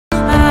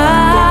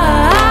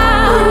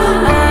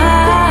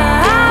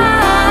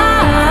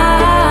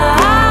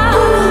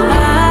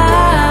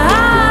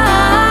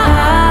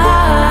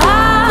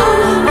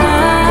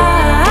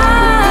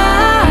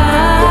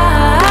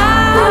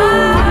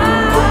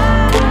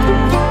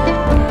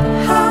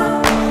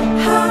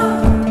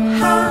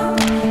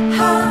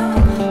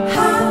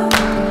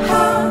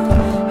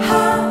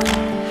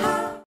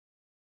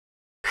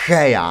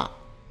Heja,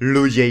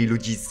 ludzie i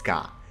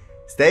ludziska.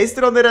 Z tej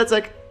strony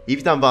Recek i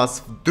witam was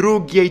w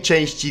drugiej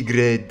części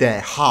gry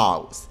The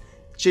House.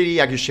 Czyli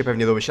jak już się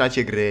pewnie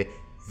domyślacie, gry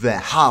The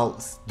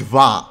House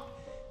 2.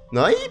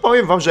 No i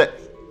powiem wam, że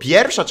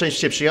pierwsza część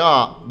się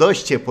przyjęła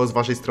dość ciepło z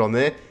waszej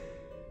strony.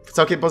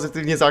 Całkiem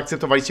pozytywnie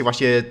zaakceptowaliście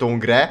właśnie tą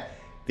grę.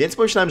 Więc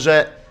pomyślałem,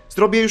 że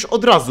zrobię już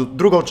od razu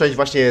drugą część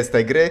właśnie z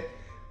tej gry.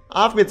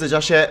 A w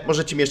międzyczasie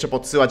możecie mi jeszcze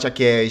podsyłać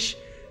jakieś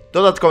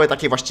dodatkowe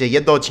takie właśnie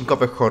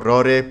jednoodcinkowe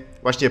horrory.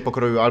 Właśnie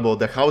pokroju albo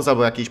The House,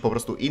 albo jakieś po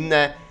prostu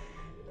inne.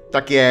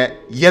 Takie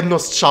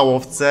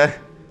jednostrzałowce.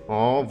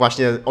 O,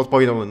 właśnie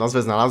odpowiednią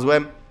nazwę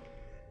znalazłem.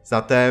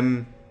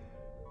 Zatem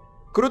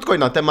krótko i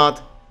na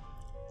temat.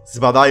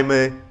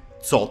 Zbadajmy,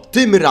 co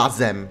tym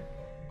razem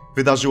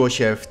wydarzyło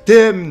się w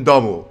tym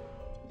domu.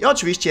 I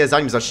oczywiście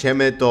zanim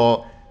zaczniemy,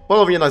 to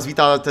ponownie nas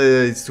wita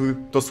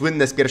to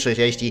słynne z pierwszej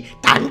części.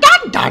 Dan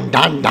dan dan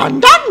dan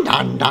dan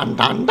dan dan dan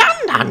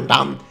dan dan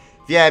dan.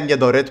 Wiem, nie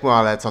do rytmu,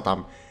 ale co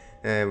tam.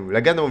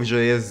 Legenda mówi,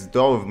 że jest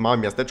dom w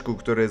małym miasteczku,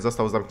 który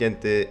został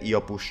zamknięty i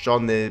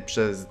opuszczony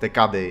przez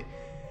dekady.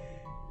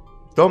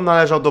 Dom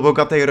należał do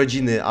bogatej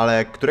rodziny,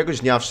 ale któregoś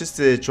dnia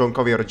wszyscy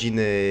członkowie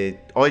rodziny,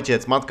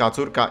 ojciec, matka,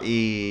 córka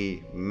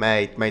i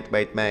maid,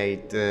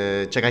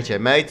 czekajcie,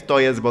 maid to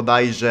jest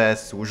bodajże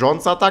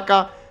służąca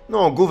taka?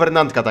 No,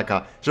 guwernantka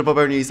taka, że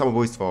popełnili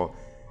samobójstwo.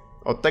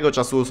 Od tego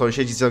czasu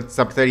sąsiedzi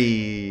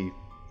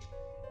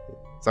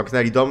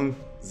zamknęli dom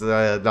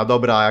dla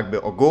dobra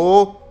jakby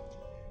ogółu,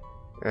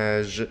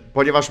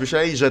 ponieważ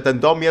myśleli, że ten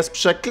dom jest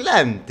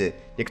przeklęty.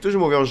 Niektórzy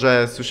mówią,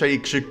 że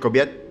słyszeli krzyk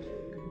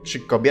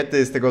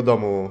kobiety z tego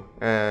domu.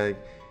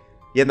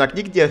 Jednak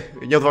nikt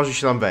nie odważył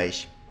się tam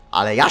wejść.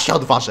 Ale ja się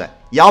odważę.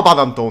 Ja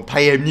obadam tą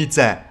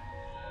tajemnicę.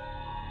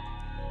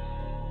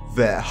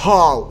 The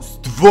House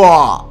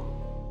 2.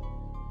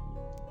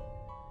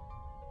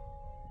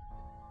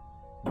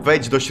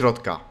 Wejdź do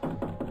środka.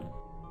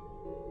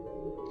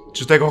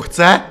 Czy tego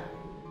chcę?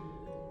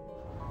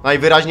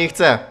 Najwyraźniej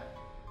chcę.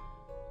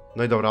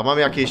 No i dobra,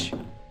 mamy jakieś...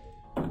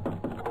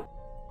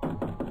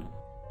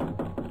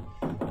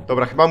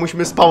 Dobra, chyba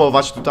musimy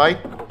spałować tutaj.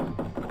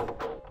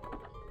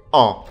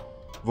 O,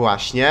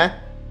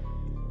 właśnie.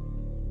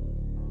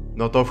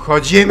 No to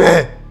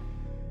wchodzimy!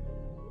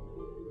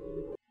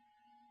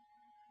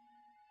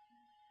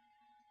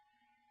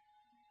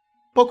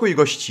 Pokój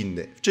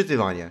gościnny,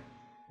 wczytywanie.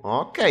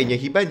 Okej,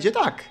 niech i będzie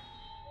tak.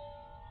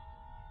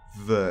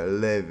 The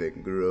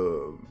living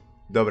room.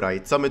 Dobra,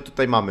 i co my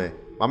tutaj mamy?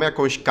 Mamy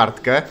jakąś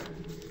kartkę.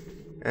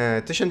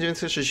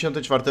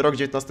 1964 rok,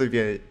 19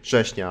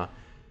 września.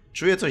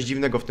 Czuję coś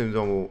dziwnego w tym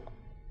domu.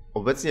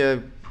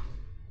 Obecnie...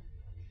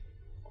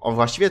 O,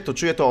 właściwie to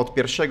czuję to od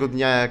pierwszego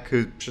dnia, jak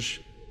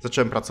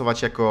zacząłem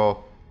pracować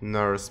jako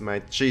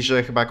nursemaid, czyli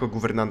że chyba jako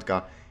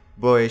guwernantka.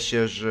 Boję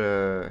się,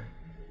 że...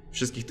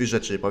 wszystkich tych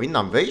rzeczy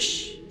powinnam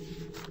wyjść?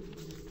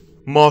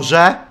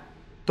 Może?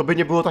 To by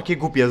nie było takie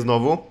głupie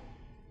znowu.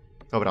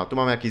 Dobra, tu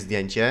mamy jakieś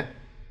zdjęcie.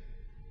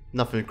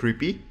 Nothing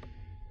creepy.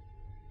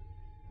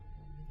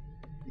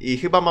 I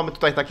chyba mamy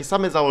tutaj takie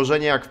same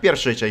założenie jak w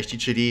pierwszej części,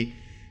 czyli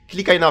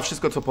klikaj na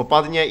wszystko, co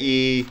popadnie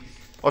i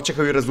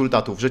oczekuj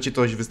rezultatów, że cię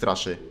coś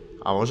wystraszy.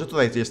 A może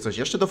tutaj jest coś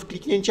jeszcze do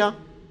wkliknięcia?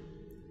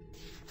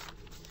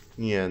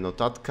 Nie,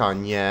 notatka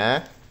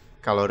nie.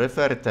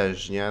 Kaloryfer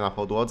też nie. Na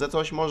podłodze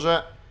coś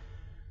może?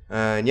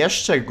 Nie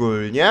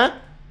szczególnie.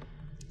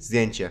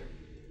 Zdjęcie.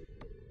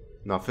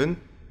 Nothing.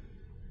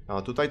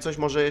 A tutaj coś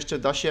może jeszcze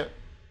da się?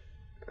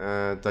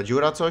 Ta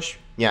dziura coś?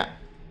 Nie.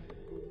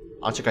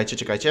 A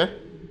czekajcie.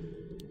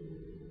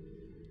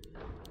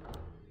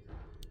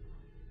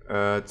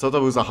 Co to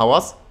był za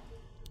hałas?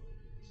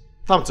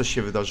 Tam coś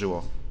się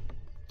wydarzyło.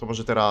 To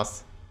może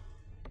teraz...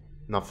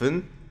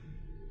 Nothing.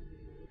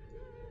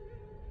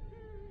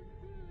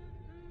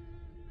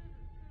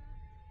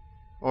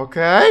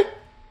 Okej.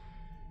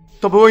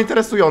 To było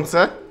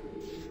interesujące.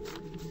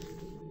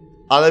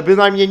 Ale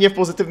bynajmniej nie w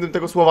pozytywnym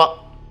tego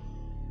słowa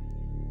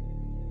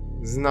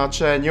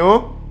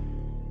znaczeniu.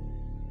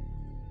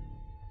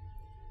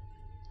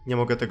 Nie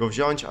mogę tego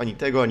wziąć, ani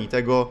tego, ani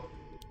tego.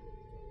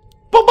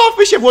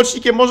 Pobawmy się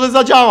włącznikiem, może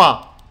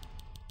zadziała!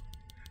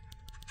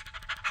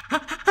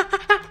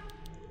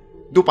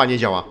 Dupa nie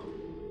działa.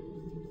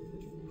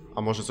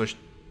 A może coś...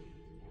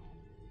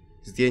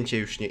 Zdjęcie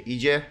już nie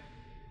idzie.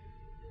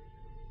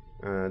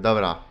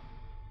 Dobra.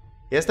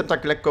 Jestem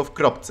tak lekko w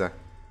kropce.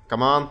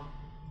 Come on.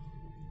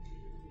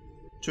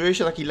 Czuję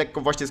się taki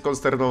lekko właśnie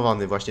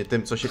skonsternowany właśnie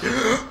tym, co się...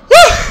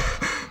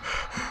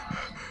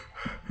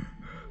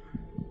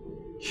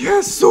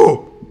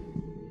 Jezu!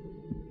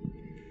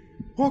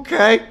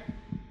 Okej.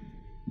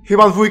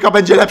 Chyba dwójka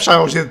będzie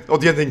lepsza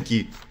od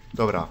jedynki.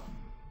 Dobra.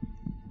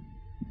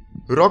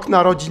 Rok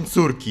narodzin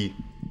córki.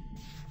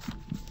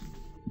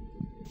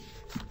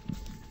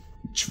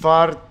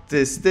 4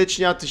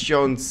 stycznia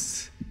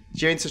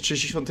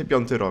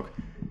 1965 rok.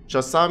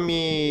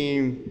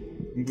 Czasami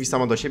mówi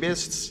sama do siebie,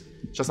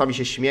 czasami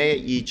się śmieje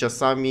i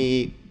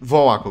czasami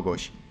woła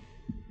kogoś.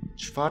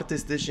 4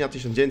 stycznia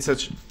 1900...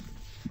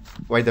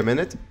 Wait a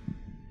minute.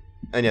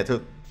 Nie, to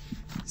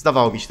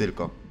zdawało mi się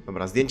tylko.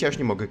 Dobra, zdjęcia już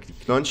nie mogę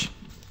kliknąć.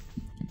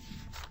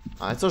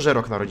 Ale co, że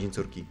rok narodzin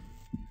córki?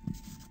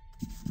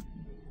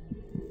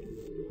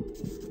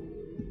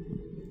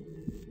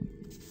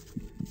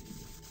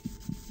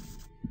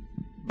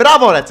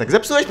 Brawo, Lecek,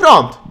 zepsułeś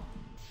prąd!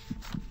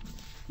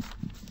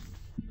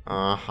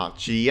 Aha,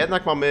 czyli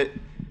jednak mamy...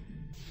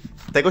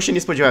 Tego się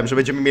nie spodziewałem, że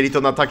będziemy mieli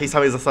to na takiej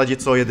samej zasadzie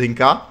co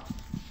jedynka.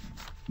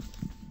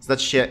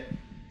 Znaczy się...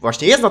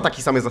 Właśnie jest na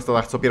takich samych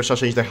zasadach co pierwsza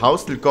część The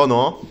House, tylko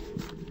no...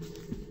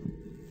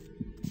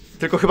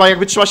 Tylko chyba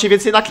jakby trzeba się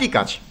więcej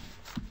naklikać.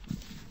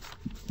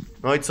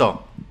 No i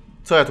co?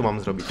 Co ja tu mam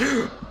zrobić?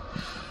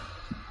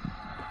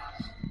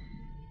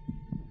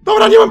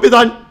 Dobra, nie mam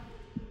pytań!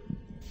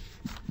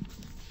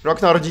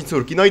 Rok narodzin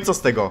córki, no i co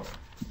z tego?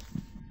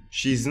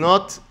 She's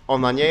not,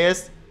 ona nie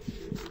jest.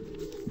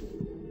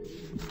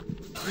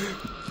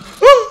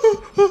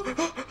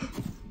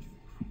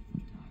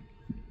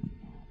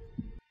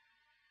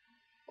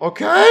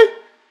 Okej.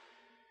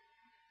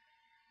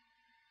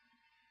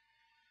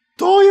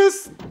 To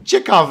jest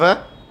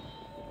ciekawe.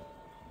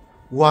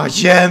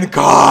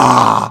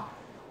 Łazienka!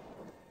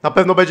 Na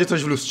pewno będzie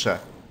coś w lustrze.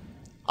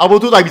 Albo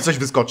tutaj mi coś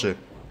wyskoczy.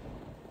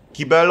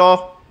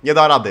 Kibelo, nie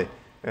da rady.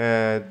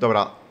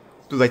 Dobra,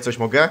 tutaj coś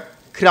mogę.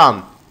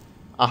 Kran.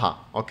 Aha,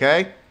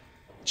 okej.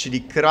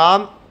 Czyli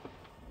kran.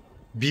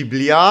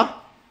 Biblia.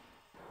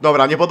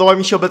 Dobra, nie podoba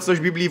mi się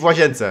obecność Biblii w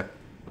łazience.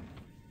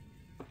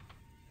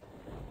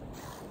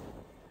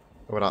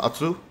 Dobra, a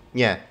tu?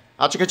 Nie.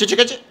 A czekajcie,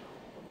 czekajcie.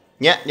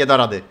 Nie, nie da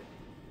rady.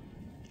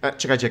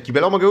 Czekajcie,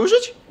 kibelo mogę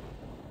użyć?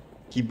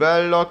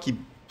 Kibelo,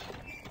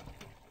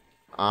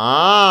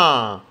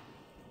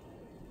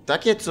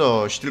 takie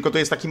coś, tylko to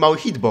jest taki mały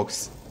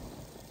hitbox.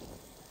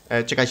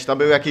 Czekajcie, tam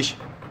były jakieś...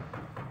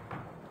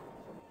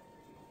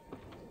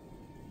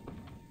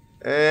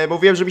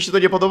 Mówiłem, że mi się to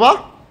nie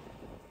podoba?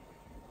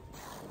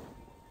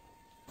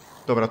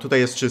 Dobra, tutaj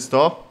jest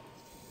czysto.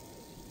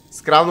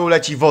 Z kranu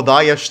leci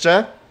woda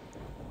jeszcze.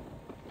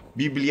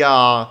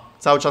 Biblia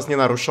cały czas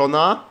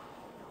nienaruszona.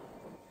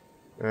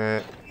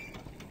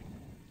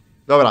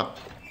 Dobra.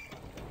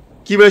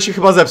 Kibel się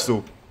chyba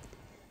zepsuł.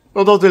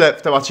 No to tyle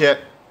w temacie.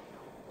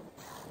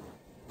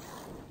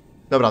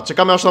 Dobra,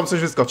 czekamy aż nam coś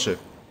wyskoczy.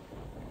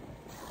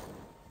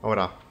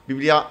 Dobra,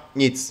 Biblia,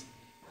 nic.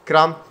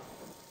 Kran,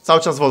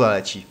 cały czas woda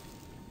leci.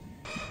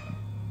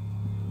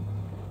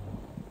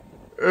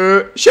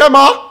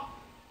 Siema!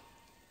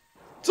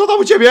 Co tam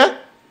u ciebie?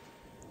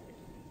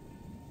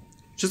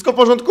 Wszystko w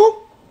porządku?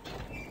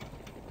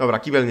 Dobra,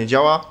 kibel nie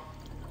działa.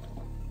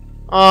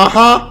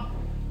 Aha!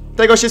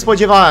 Tego się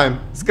spodziewałem.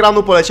 Z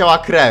kranu poleciała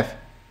krew.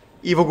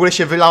 I w ogóle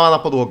się wylała na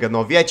podłogę.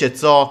 No wiecie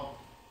co?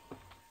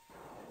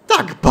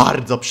 Tak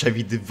bardzo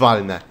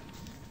przewidywalne.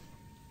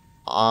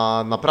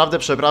 A naprawdę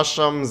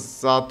przepraszam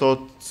za to,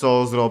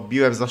 co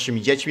zrobiłem z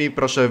naszymi dziećmi.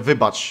 Proszę,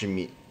 wybacz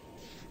mi.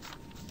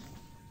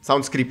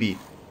 Sounds creepy.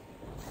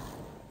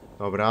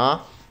 Dobra.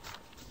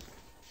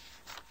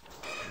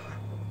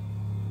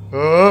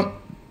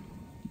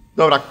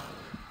 Dobra.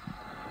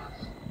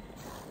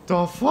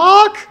 The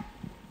fuck?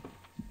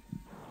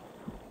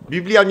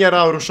 Biblia nie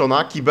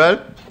naruszona,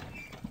 kibel.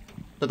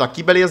 No tak,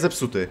 kibel jest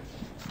zepsuty.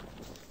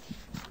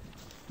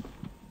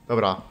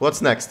 Dobra,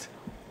 what's next?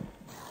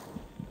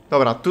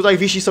 Dobra, tutaj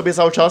wisi sobie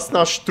cały czas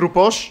nasz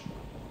truposz.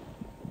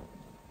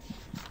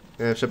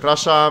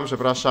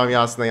 Przepraszam,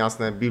 jasne,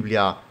 jasne,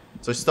 Biblia.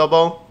 Coś z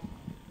tobą?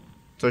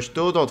 Coś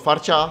tu do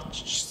otwarcia?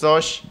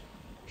 Coś?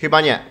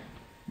 Chyba nie.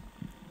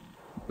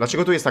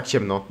 Dlaczego tu jest tak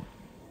ciemno?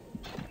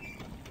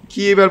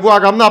 Kibel,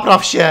 błagam,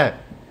 napraw się!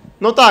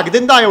 No tak,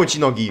 dędają ci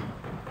nogi.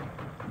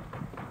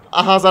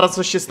 Aha, zaraz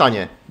coś się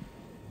stanie.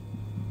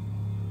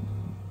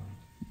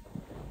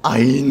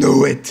 I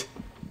knew it!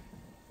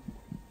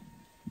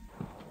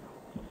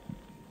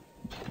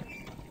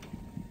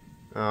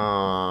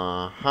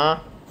 Aha.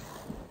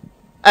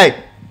 Ej!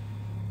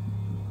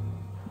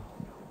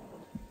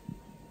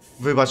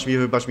 Wybacz mi,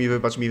 wybacz mi,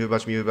 wybacz mi,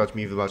 wybacz mi, wybacz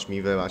mi, wybacz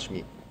mi, wybacz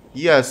mi.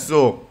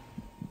 Jezu!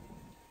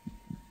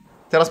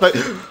 Teraz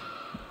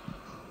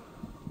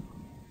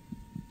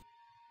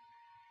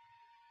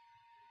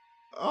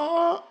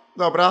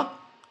dobra.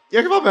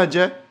 Jak chyba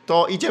będzie,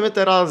 to idziemy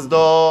teraz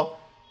do...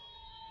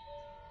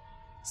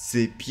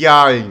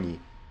 sypialni.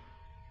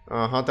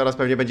 Aha, teraz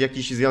pewnie będzie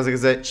jakiś związek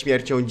ze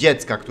śmiercią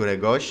dziecka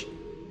któregoś.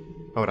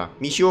 Dobra,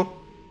 misiu?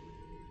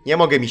 Nie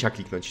mogę misia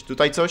kliknąć.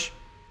 Tutaj coś?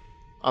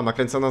 A,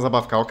 nakręcona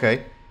zabawka,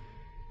 okej.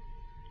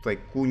 Tutaj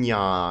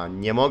kunia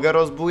nie mogę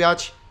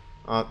rozbujać.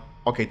 A,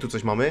 okej, tu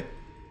coś mamy.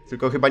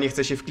 Tylko chyba nie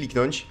chce się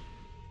wkliknąć.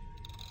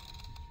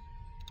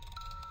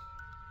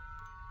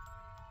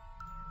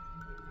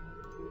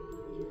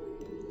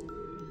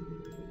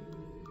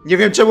 Nie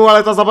wiem czemu,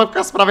 ale ta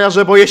zabawka sprawia,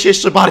 że boję się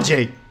jeszcze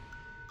bardziej.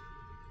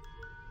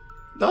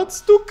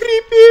 That's too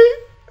creepy.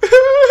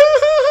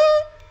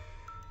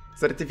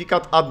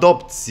 Certyfikat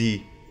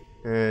adopcji.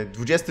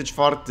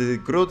 24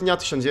 grudnia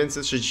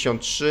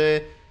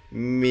 1963.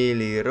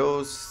 Millie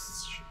Rose.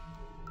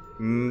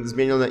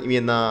 Zmienione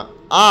imię na...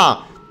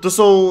 A! To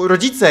są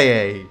rodzice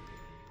jej!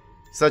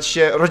 W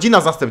sensie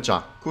rodzina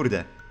zastępcza.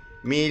 Kurde.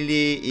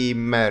 Millie i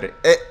Mary.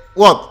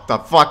 What the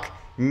fuck?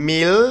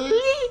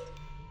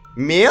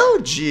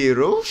 G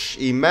Róż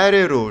i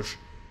Mary Róż.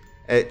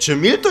 Czy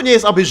Mil to nie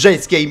jest aby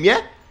żeńskie imię?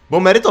 Bo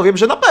Mary to wiem,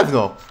 że na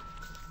pewno.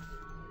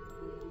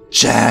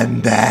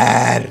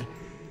 Gender!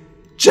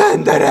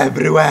 Gender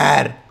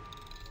everywhere!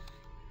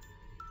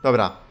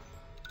 Dobra.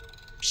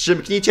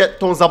 Przymknijcie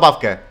tą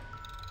zabawkę.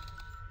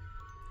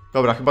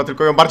 Dobra, chyba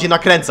tylko ją bardziej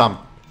nakręcam.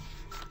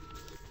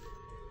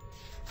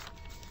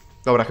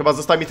 Dobra, chyba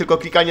zostaje mi tylko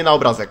klikanie na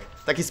obrazek.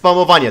 Takie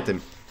spamowanie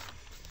tym.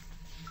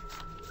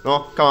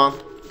 No, come on,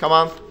 come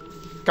on,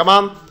 come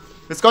on.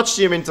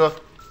 Wyskoczcie, nie wiem co.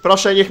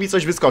 Proszę, niech mi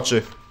coś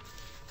wyskoczy.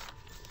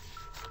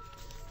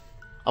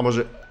 A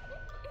może...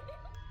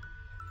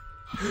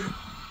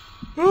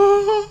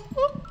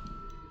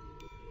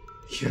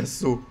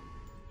 Jezu.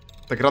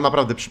 Ta gra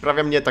naprawdę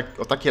przyprawia mnie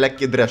o takie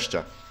lekkie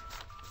dreszcze.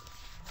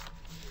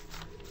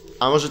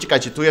 A może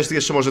czekajcie, tu jest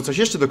jeszcze może coś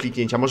jeszcze do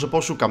kliknięcia. Może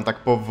poszukam tak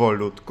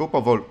powolutku,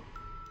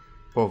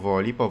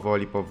 powoli.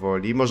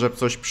 Może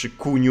coś przy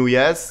kuniu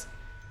jest?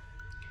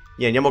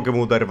 Nie mogę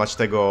mu oderwać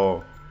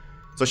tego,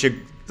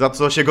 za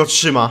co się go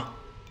trzyma.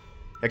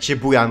 Jak się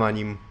buja na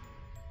nim.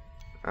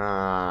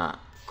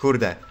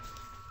 Kurde.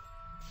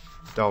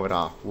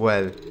 Dobra,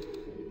 well.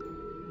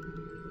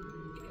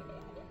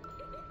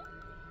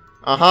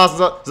 Aha,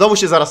 znowu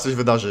się zaraz coś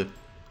wydarzy.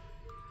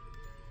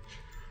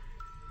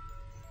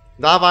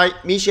 Dawaj,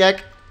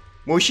 misiek.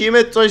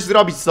 Musimy coś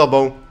zrobić z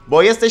sobą,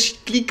 bo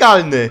jesteś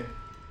klikalny.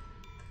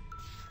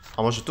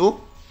 A może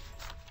tu?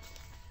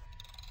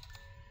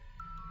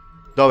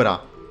 Dobra.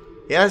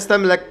 Ja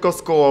jestem lekko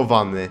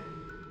skołowany.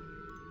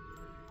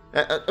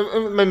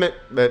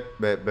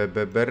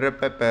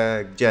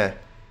 Gdzie?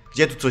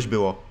 Gdzie tu coś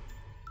było?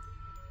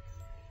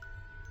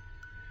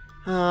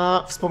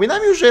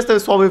 Wspominałem już, że jestem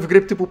słaby w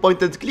gry typu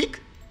point and click?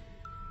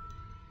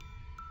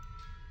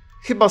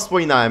 Chyba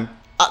wspominałem.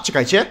 A,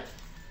 czekajcie.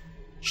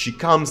 She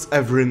comes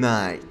every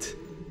night.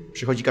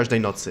 Przychodzi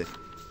każdej nocy.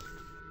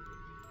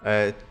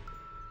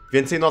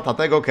 Więcej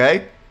notatek,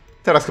 okej.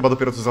 Teraz chyba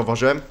dopiero co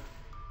zauważyłem.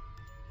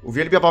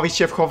 Uwielbia bawić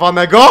się w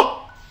chowanego?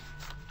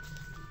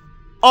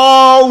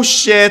 Oh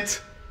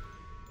shit!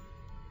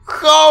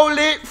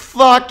 Holy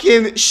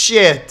fucking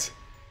shit!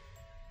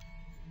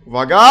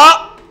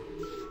 Uwaga!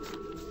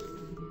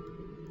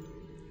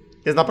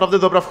 Jest naprawdę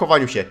dobra w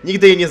chowaniu się.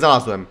 Nigdy jej nie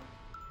znalazłem.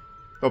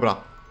 Dobra.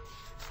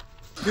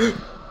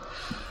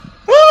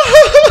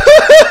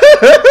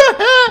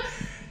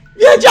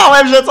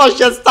 Wiedziałem, że coś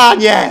się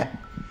stanie!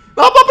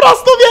 No po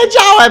prostu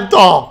wiedziałem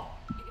to!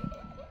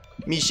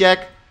 Misiek.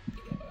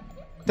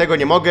 Tego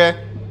nie mogę.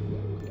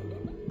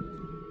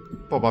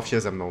 Pobaw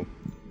się ze mną.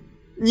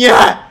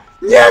 Nie!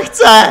 Nie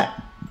chcę!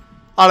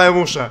 Ale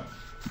muszę.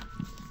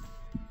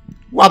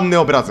 Ładny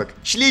obrazek.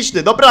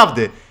 Śliczny,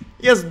 doprawdy.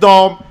 Jest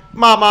dom,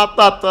 mama,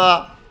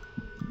 tata,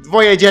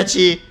 dwoje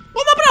dzieci.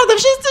 No naprawdę,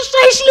 wszyscy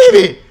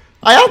szczęśliwi.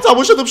 A ja co?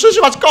 Muszę tu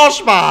przeżywać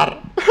koszmar.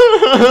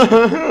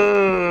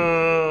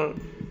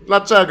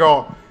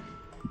 Dlaczego?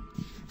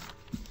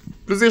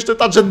 Plus jeszcze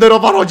ta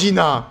genderowa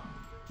rodzina.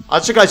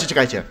 Ale czekajcie,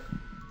 czekajcie.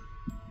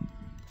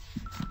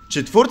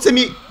 Czy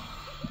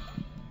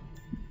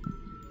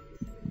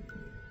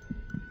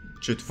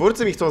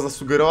twórcy mi chcą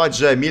zasugerować,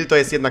 że Mil to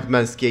jest jednak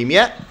męskie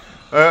imię?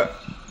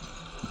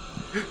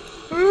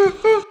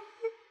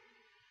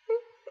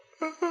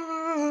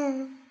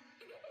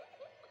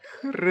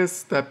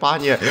 Chryste,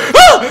 panie.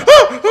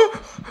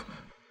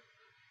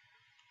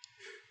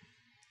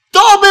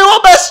 To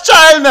było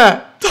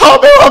bezczelne! To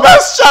było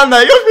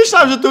bezczelne! Już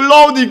myślałem, że tu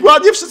loading,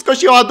 ładnie wszystko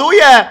się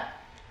ładuje!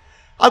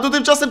 A tu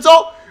tymczasem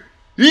co?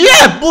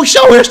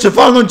 Musiało jeszcze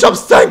walnąć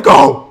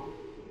jumpscenką!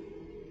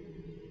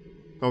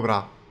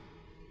 Dobra.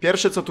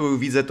 Pierwsze co tu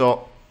widzę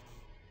to...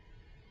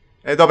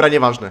 dobra,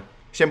 nieważne.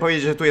 Chciałem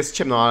powiedzieć, że tu jest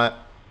ciemno, ale...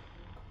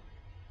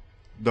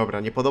 Dobra,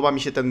 nie podoba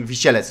mi się ten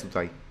wisielec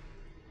tutaj.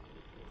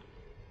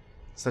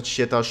 Znaczy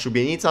się ta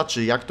szubienica,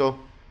 czy jak to?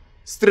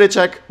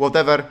 Stryczek,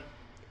 whatever.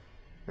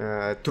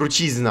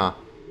 Trucizna.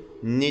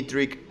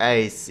 Nitric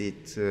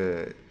acid.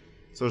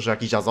 Cóż,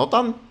 jakiś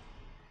azotan?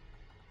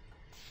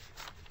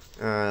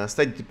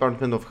 State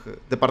Department of...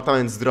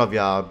 Departament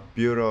Zdrowia.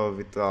 Bureau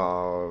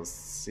Vital...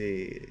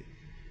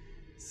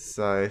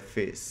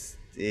 Safest.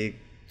 I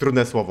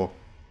trudne słowo.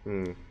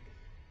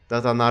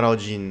 Data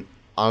narodzin.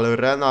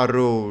 Alrena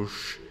Rouge.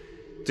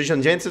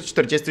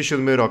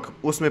 1947 rok.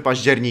 8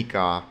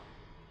 października.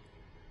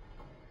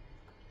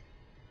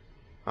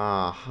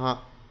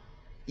 Aha.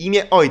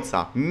 Imię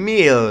ojca.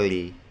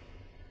 Millie.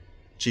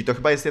 Czyli to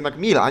chyba jest jednak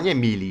Mila, a nie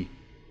Millie.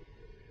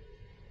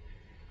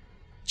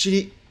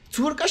 Czyli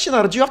córka się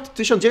narodziła w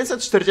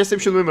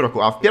 1947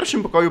 roku, a w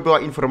pierwszym pokoju była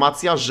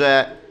informacja,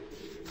 że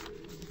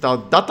ta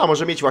data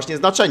może mieć właśnie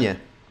znaczenie.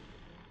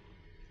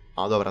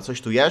 A dobra,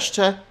 coś tu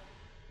jeszcze?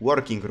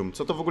 Working room.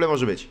 Co to w ogóle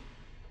może być?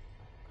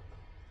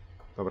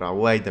 Dobra,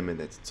 wait a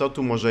minute. Co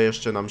tu może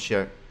jeszcze nam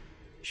się...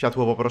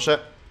 Światło poproszę.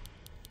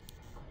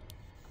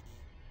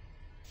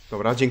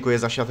 Dobra, dziękuję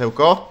za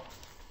światełko.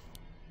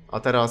 A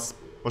teraz...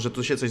 Może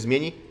tu się coś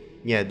zmieni?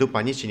 Nie,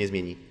 dupa, nic się nie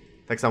zmieni.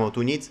 Tak samo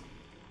tu nic.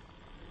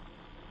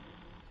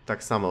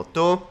 Tak samo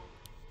tu.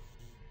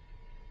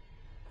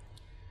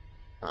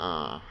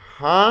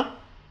 Aha.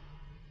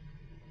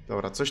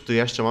 Dobra, coś tu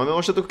jeszcze mamy.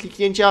 Może do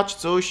kliknięcia, czy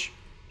coś?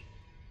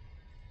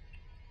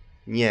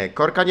 Nie,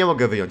 korka nie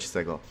mogę wyjąć z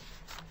tego.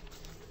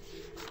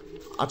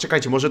 A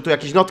czekajcie, może tu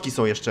jakieś notki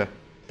są jeszcze.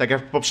 Tak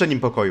jak w poprzednim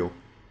pokoju.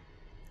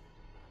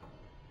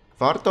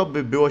 Warto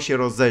by było się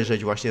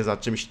rozejrzeć właśnie za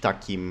czymś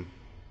takim.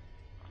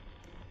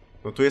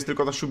 No tu jest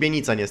tylko ta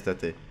szubienica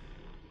niestety.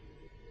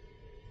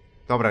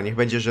 Dobra, niech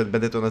będzie, że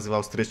będę to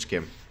nazywał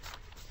stryczkiem.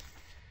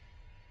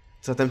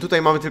 Zatem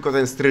tutaj mamy tylko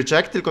ten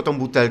stryczek, tylko tą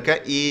butelkę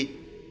i...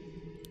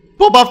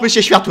 Pobawmy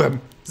się światłem!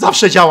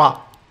 Zawsze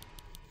działa!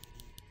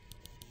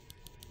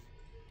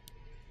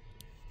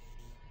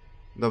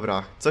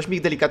 Dobra, coś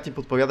mi delikatnie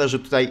podpowiada, że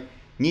tutaj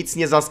nic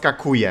nie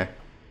zaskakuje.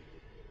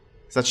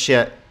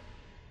 Znaczy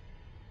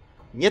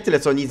nie tyle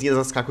co nic nie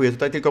zaskakuje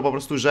tutaj, tylko po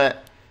prostu,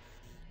 że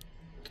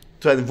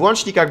ten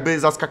włącznik jakby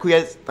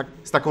zaskakuje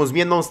z taką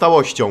zmienną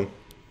stałością.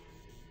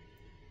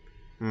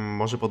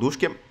 Może pod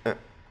łóżkiem?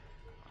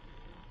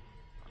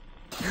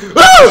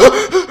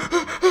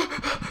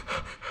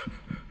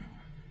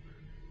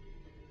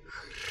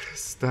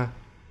 Chryste.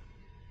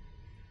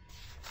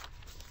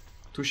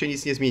 Tu się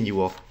nic nie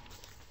zmieniło.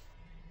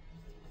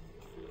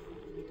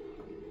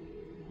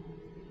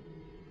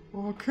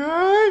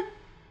 Okej.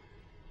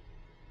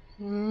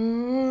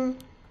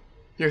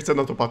 Nie chcę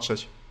na to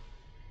patrzeć.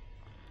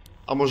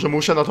 A może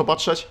muszę na to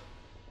patrzeć?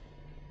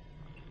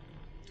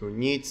 Tu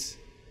nic.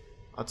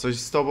 A coś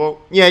z tobą?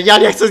 Nie, ja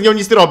nie chcę z nią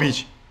nic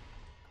robić!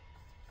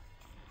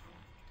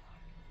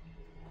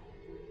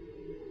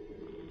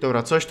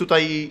 Dobra, coś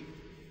tutaj...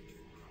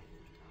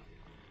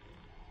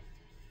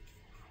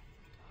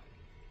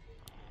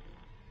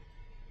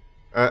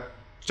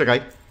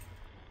 Czekaj.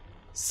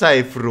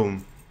 Safe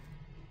room.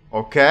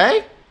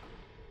 Okej?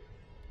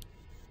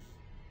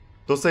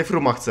 Do safe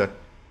rooma chcę.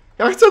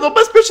 Ja chcę do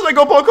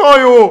bezpiecznego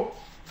pokoju!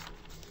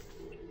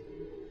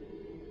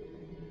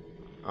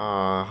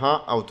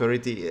 Aha,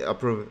 authority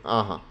approve.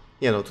 Aha.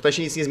 Nie no, tutaj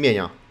się nic nie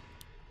zmienia.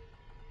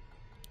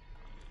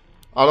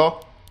 Halo?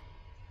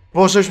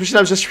 Boże, już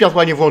myślałem, że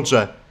światła nie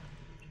włączę.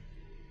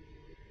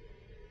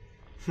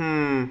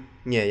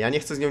 Nie, ja nie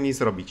chcę z nią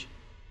nic robić.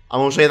 A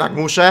może jednak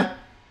muszę?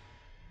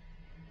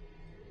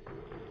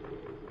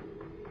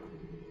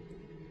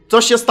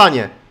 Coś się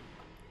stanie.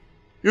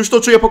 Już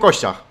to czuję po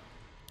kościach.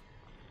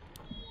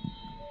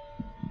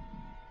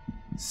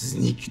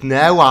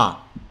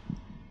 Zniknęła.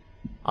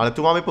 Ale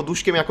tu mamy pod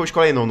łóżkiem jakąś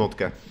kolejną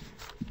notkę.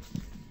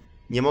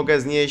 Nie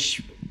mogę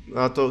znieść...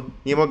 A to...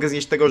 Nie mogę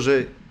znieść tego, że...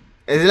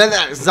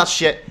 Zacz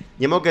się...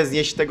 Nie mogę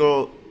znieść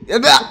tego...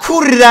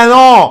 Kurde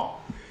no!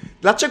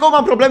 Dlaczego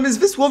mam problemy z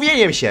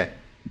wysłowieniem się?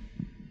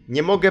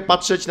 Nie mogę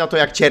patrzeć na to,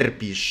 jak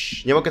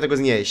cierpisz. Nie mogę tego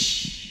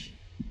znieść.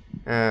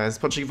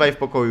 Spoczywaj w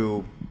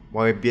pokoju,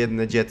 moje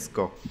biedne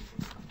dziecko.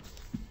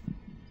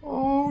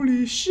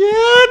 Holy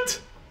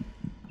shit!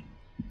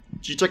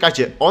 Czyli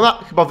czekajcie,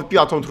 ona chyba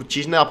wypiła tą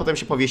truciznę, a potem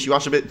się powiesiła,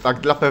 żeby tak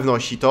dla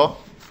pewności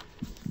to...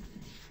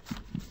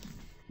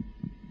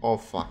 O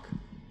fuck.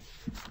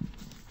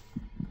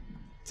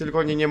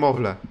 Tylko nie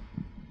niemowlę.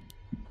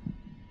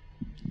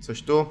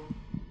 Coś tu?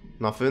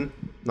 Nothing,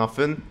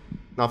 nothing,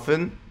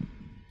 nothing.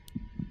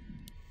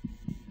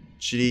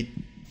 Czyli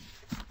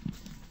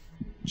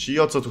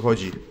o co tu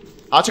chodzi?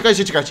 A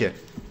czekajcie, czekajcie.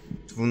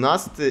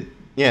 12...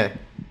 Nie.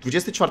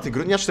 24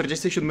 grudnia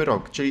 47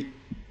 rok, czyli...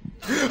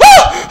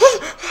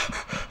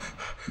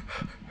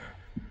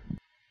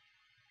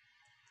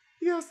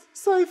 Jest,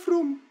 safe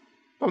room.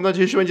 Mam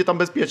nadzieję, że będzie tam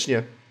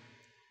bezpiecznie.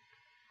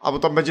 Albo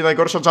tam będzie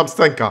najgorsza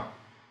jumpscenka.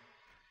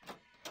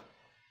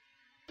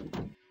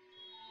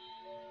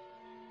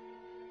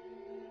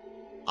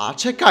 A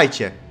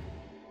czekajcie.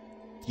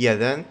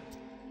 1,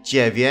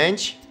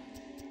 9.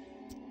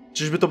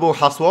 Czyżby to było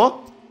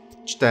hasło?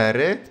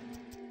 4.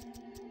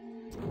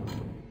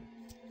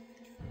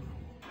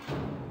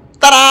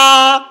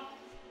 Tada!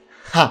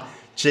 Ha!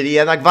 Czyli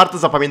jednak warto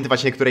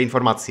zapamiętywać niektóre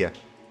informacje.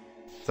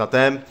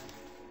 Zatem...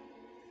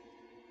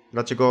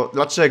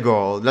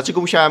 Dlaczego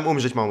musiałem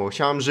umrzeć, mamo?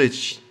 Chciałam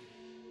żyć.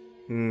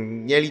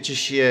 Nie liczy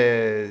się...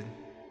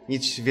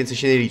 Nic więcej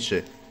się nie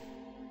liczy.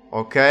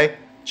 Okej?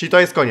 Czyli to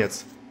jest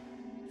koniec.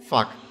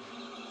 Fuck.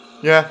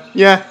 Nie,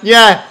 nie,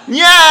 nie,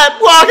 nie!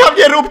 Błagam,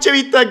 nie róbcie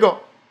mi tego!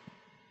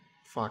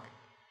 Fuck.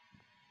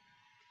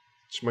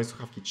 Trzymaj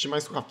słuchawki,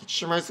 trzymaj słuchawki,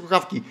 trzymaj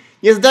słuchawki.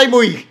 Nie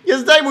zdejmuj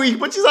ich,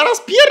 bo ci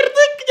zaraz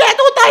pierdyknie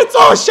tutaj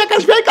coś!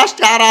 Jakaś wielka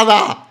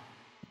szkarada!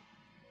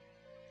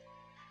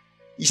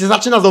 I się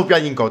zaczyna znowu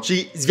pianinko,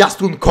 czyli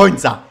zwiastun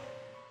końca.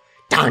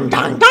 Dan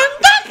dan dan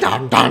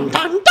dan dan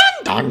dan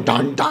dan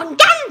dan dan dan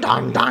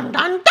dan dan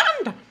dan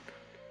dan.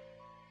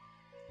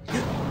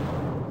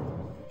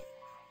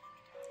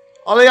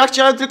 Ale ja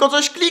chciałem tylko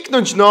coś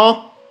kliknąć,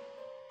 no!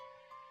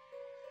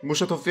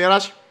 Muszę to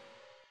otwierać?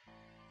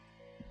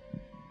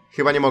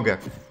 Chyba nie mogę.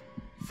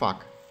 Fuck.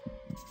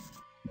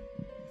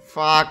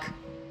 Fuck.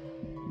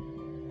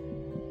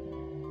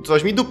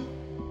 Coś mi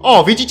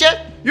O,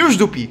 widzicie? Już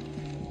dupi.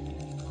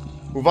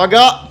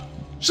 Uwaga!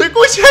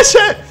 Szykujcie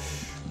się!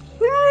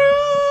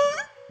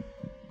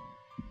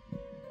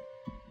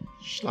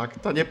 Szlak,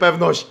 ta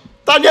niepewność!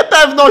 Ta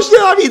niepewność!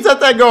 Nienawidzę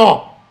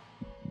tego!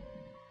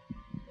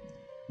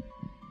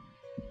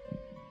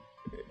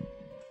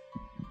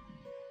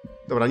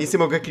 Dobra, nic nie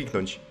mogę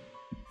kliknąć.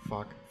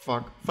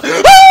 Fuck.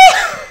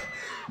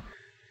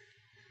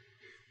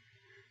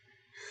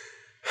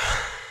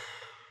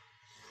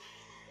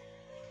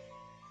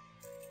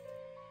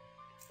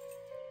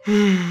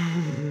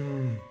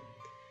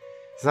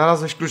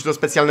 Znalazłeś klucz do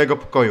specjalnego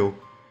pokoju.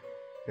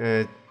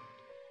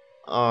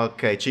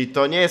 Okej, czyli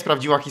to nie jest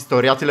prawdziwa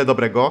historia, tyle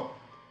dobrego.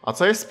 A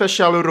co jest w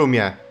special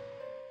roomie?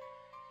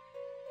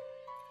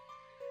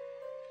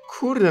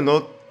 Kurde,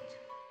 no...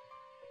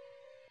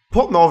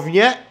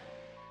 Ponownie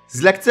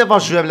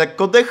zlekceważyłem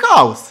lekko The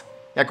House.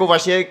 Jako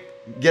właśnie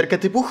gierkę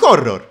typu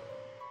horror.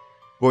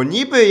 Bo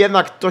niby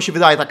jednak to się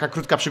wydaje taka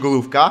krótka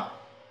przygodówka.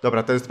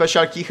 Dobra, ten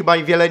special key chyba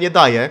im wiele nie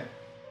daje.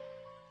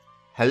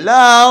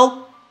 Hello?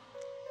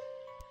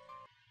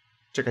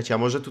 Czekajcie, a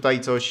może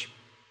tutaj coś...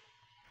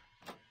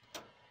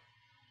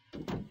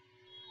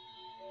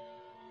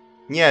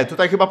 Nie,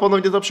 tutaj chyba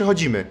ponownie to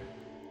przechodzimy.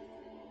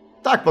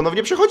 Tak,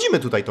 ponownie przechodzimy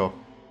tutaj to.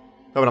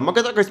 Dobra,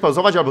 mogę to jakoś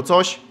spauzować albo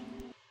coś?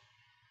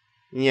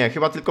 Nie,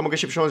 chyba tylko mogę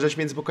się przełączać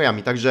między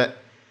pokojami, także...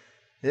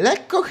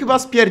 Lekko chyba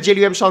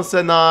spierdzieliłem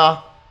szansę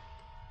na...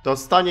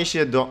 dostanie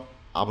się do...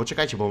 A, bo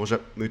czekajcie, bo może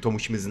my to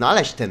musimy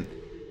znaleźć ten...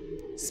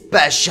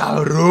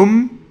 Special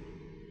room?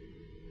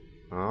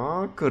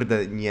 O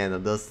kurde, nie no,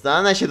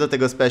 dostanę się do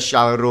tego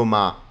special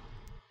rooma.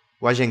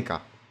 Łazienka.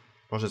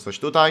 Może coś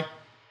tutaj?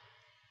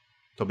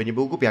 To by nie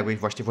był głupie, jakbyś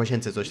właśnie w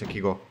łazience coś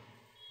takiego.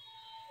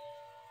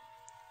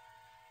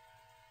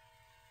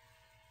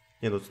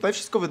 Nie no, tutaj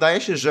wszystko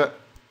wydaje się, że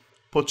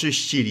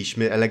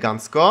poczyściliśmy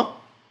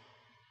elegancko.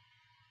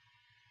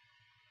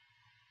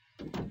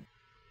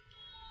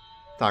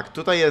 Tak,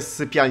 tutaj jest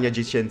sypialnia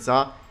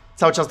dziecięca.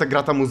 Cały czas tak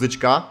gra ta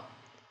muzyczka.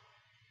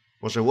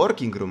 Może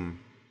working room?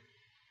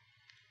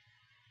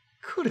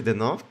 Kurde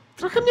no,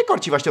 trochę mnie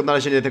korci właśnie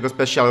odnalezienie tego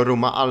special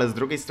rooma, ale z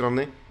drugiej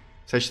strony,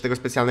 w sensie tego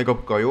specjalnego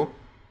pokoju.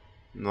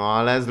 No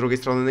ale z drugiej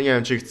strony, no nie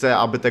wiem, czy chcę,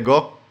 aby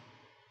tego...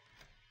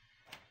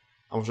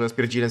 A może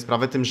spierdziłem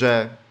sprawę tym,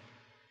 że...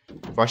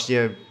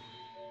 Właśnie...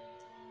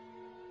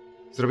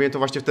 Zrobiłem to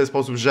właśnie w ten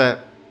sposób,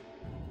 że...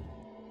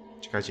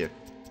 Czekajcie.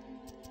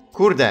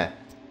 Kurde!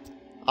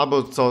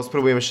 Albo co,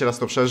 spróbujemy jeszcze raz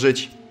to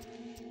przeżyć.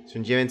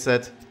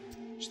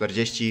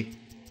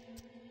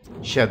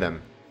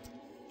 1947.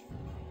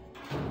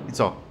 I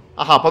co?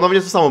 Aha,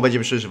 ponownie to samo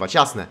będziemy przeżywać,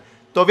 jasne.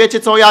 To wiecie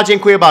co, ja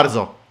dziękuję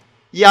bardzo.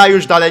 Ja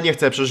już dalej nie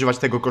chcę przeżywać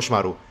tego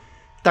koszmaru.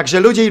 Także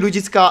ludzie i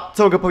ludziska,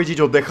 co mogę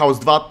powiedzieć o The House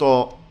 2,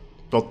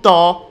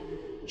 to,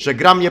 że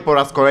gra mnie po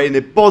raz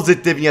kolejny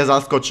pozytywnie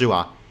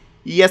zaskoczyła.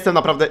 I jestem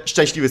naprawdę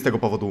szczęśliwy z tego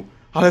powodu.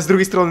 Ale z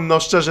drugiej strony, no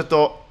szczerze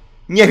to...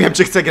 Nie wiem,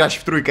 czy chcę grać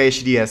w trójkę,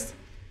 jeśli jest.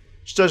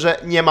 Szczerze,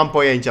 nie mam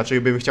pojęcia,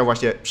 czy bym chciał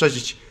właśnie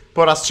przeżyć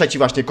po raz trzeci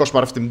właśnie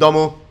koszmar w tym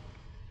domu.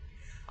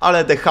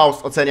 Ale The House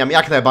oceniam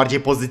jak najbardziej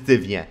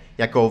pozytywnie.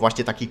 Jako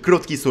właśnie taki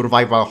krótki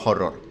survival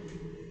horror.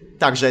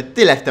 Także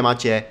tyle w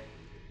temacie.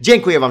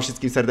 Dziękuję wam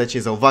wszystkim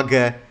serdecznie za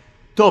uwagę.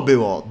 To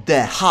było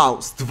The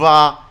House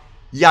 2.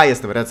 Ja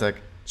jestem Recek.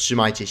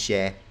 Trzymajcie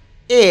się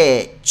i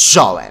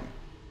czołem.